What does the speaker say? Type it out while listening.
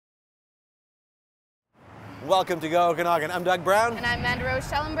Welcome to Go Okanagan. I'm Doug Brown. And I'm Amanda Rose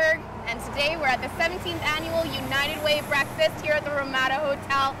Schellenberg. And today we're at the 17th Annual United Way Breakfast here at the Ramada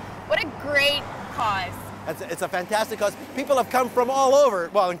Hotel. What a great cause. It's a fantastic cause. People have come from all over,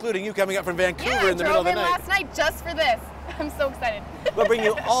 well, including you coming up from Vancouver in the middle of the night. I drove in last night just for this. I'm so excited. We'll bring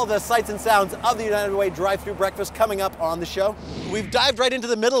you all the sights and sounds of the United Way drive-through breakfast coming up on the show. We've dived right into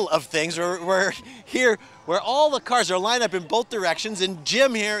the middle of things. We're here where all the cars are lined up in both directions, and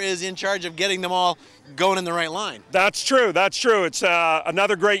Jim here is in charge of getting them all going in the right line. That's true. That's true. It's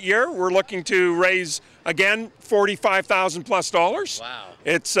another great year. We're looking to raise, again, $45,000 plus. Wow.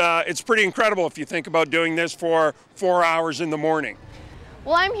 It's pretty incredible if you think about doing this for 4 hours in the morning.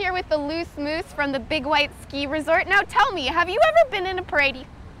 Well, I'm here with the Loose Moose from the Big White Ski Resort. Now tell me, have you ever been in a parade?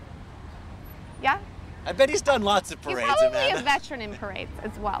 Yeah? I bet he's done lots of parades, You're probably Amanda. a veteran in parades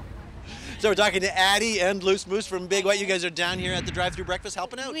as well. So we're talking to Addie and Loose Moose from Big White. You guys are down here at the drive-through breakfast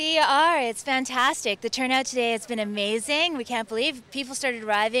helping out? We are. It's fantastic. The turnout today has been amazing. We can't believe people started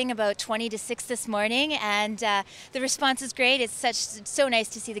arriving about 20 to 6 this morning, and the response is great. It's so nice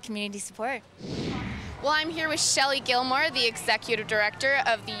to see the community support. Well, I'm here with Shelley Gilmore, the Executive Director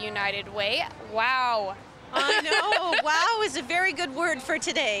of the United Way. Wow. I know. Wow is a very good word for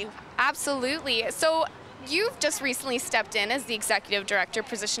today. Absolutely. So you've just recently stepped in as the Executive Director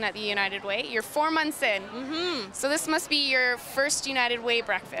position at the United Way. You're 4 months in. So this must be your first United Way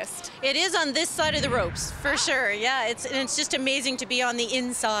breakfast. It is on this side of the ropes, for sure. Yeah, it's just amazing to be on the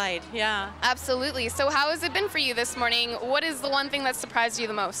inside. Yeah. Absolutely. So how has it been for you this morning? What is the one thing that surprised you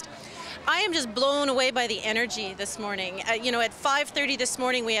the most? I am just blown away by the energy this morning. You know, at 5:30 this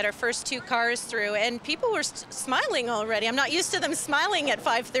morning, we had our first 2 cars through, and people were smiling already. I'm not used to them smiling at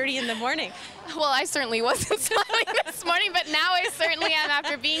 5:30 in the morning. Well, I certainly wasn't smiling this morning, but now I certainly am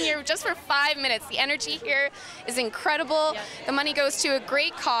after being here just for 5 minutes. The energy here is incredible. Yep. The money goes to a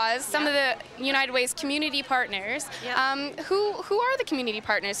great cause. Some of the United Way's community partners. Yep. Who are the community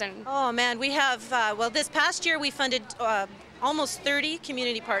partners? Oh man, we have, well, this past year we funded almost 30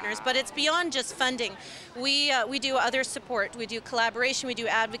 community partners, but it's beyond just funding. We do other support. We do collaboration, we do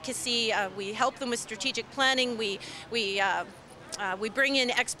advocacy, we help them with strategic planning, we bring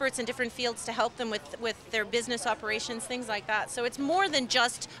in experts in different fields to help them with their business operations, things like that. So it's more than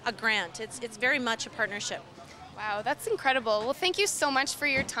just a grant, it's very much a partnership. Wow, that's incredible. Well, thank you so much for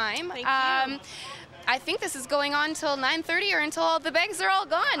your time. Thank you. I think this is going on till 9:30 or until all the bags are all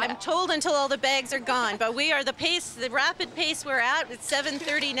gone. I'm told until all the bags are gone, but we are the rapid pace we're at. It's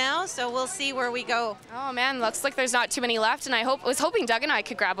 7:30 now, so we'll see where we go. Oh man, looks like there's not too many left, and I was hoping Doug and I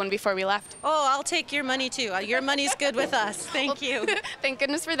could grab one before we left. Oh, I'll take your money too. Your money's good with us. Thank you. Thank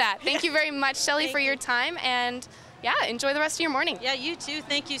goodness for that. Thank you very much, Shelley, for your time, and yeah, enjoy the rest of your morning. Yeah, you too.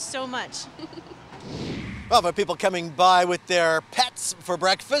 Thank you so much. Well, for people coming by with their pets for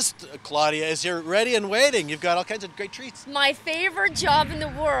breakfast, Claudia is here ready and waiting. You've got all kinds of great treats. My favorite job in the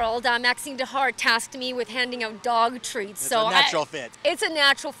world, Maxine DeHart tasked me with handing out dog treats. It's a natural fit. It's a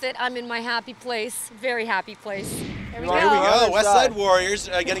natural fit. I'm in my happy place, very happy place. Here we Here we go. go. West Side Warriors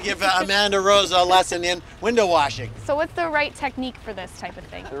are going to give Amanda Rose a lesson in window washing. So what's the right technique for this type of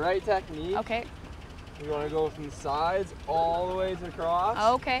thing? The right technique, Okay. you want to go from the sides all the way to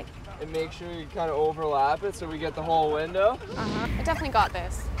across Okay. and make sure you kind of overlap it so we get the whole window. I definitely got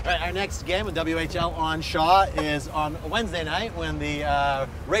this. All right, our next game with WHL on Shaw is on Wednesday night when the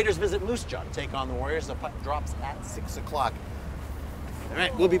Raiders visit Moose Jaw to take on the Warriors. The puck drops at 6 o'clock. All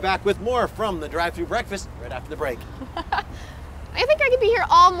right, we'll be back with more from the drive-through breakfast right after the break. I think I could be here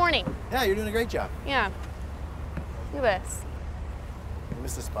all morning. Yeah, you're doing a great job. Yeah. Look at this. You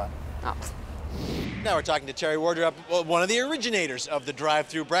missed the spot. Oh. Now we're talking to Terry Wardrop, one of the originators of the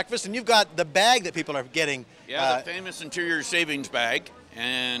drive-through breakfast, and you've got the bag that people are getting. Yeah, the famous interior savings bag,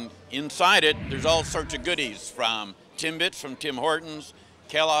 and inside it there's all sorts of goodies from Timbits from Tim Hortons,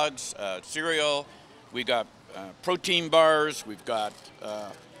 Kellogg's cereal. We got protein bars. We've got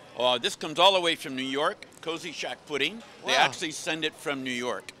this comes all the way from New York. Cozy Shack pudding. They Wow. actually send it from New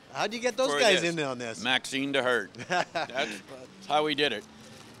York. How'd you get those guys in on this? Maxine DeHart. That's how we did it.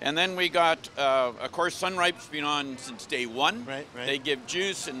 And then we got, of course, Sunripe's been on since day one. Right. They give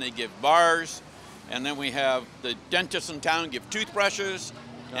juice and they give bars. And then we have the dentists in town give toothbrushes.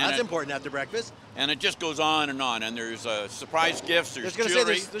 Well, that's important after breakfast. And it just goes on. And there's surprise gifts, there's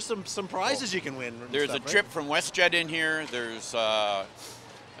jewelry. There's some prizes you can win. There's a trip from WestJet in here. There's a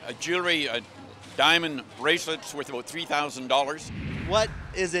jewelry, diamond bracelets worth about $3,000. What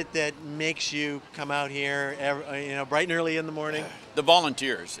is it that makes you come out here, bright and early in the morning? The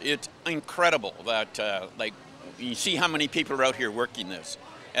volunteers. It's incredible that, you see how many people are out here working this.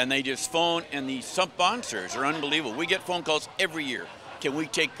 And they just phone, and these sponsors are unbelievable. We get phone calls every year. Can we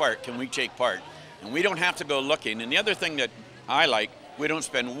take part? Can we take part? and we don't have to go looking. And the other thing that I like, we don't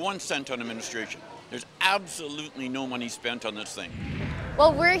spend 1 cent on administration. There's absolutely no money spent on this thing.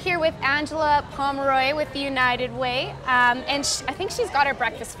 Well, we're here with Angela Pomeroy with the United Way, and I think she's got our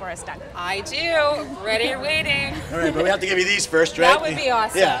breakfast for us, Doug. I do. Ready and waiting. All right, but we have to give you these first, right? That would be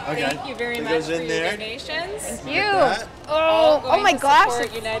awesome. Yeah, okay. Thank you very It much goes for in your there. donations. Thank you. All Oh going my to gosh.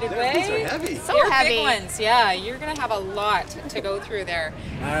 support United Way. These are heavy. So They're heavy. big ones. Yeah, you're going to have a lot to go through there.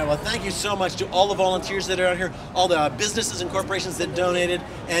 All right, well, thank you so much to all the volunteers that are out here, all the businesses and corporations that donated,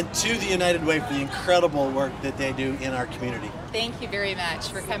 and to the United Way for the incredible work that they do in our community. Thank you very much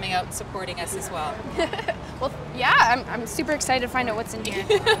for coming out and supporting us as well. Well, yeah, I'm super excited to find out what's in here.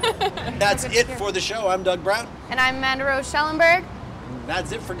 That's it for the show. I'm Doug Brown. And I'm Amanda Rose Schellenberg.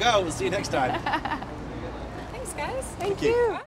 That's it for Go. We'll see you next time. Thanks, guys. Thank you.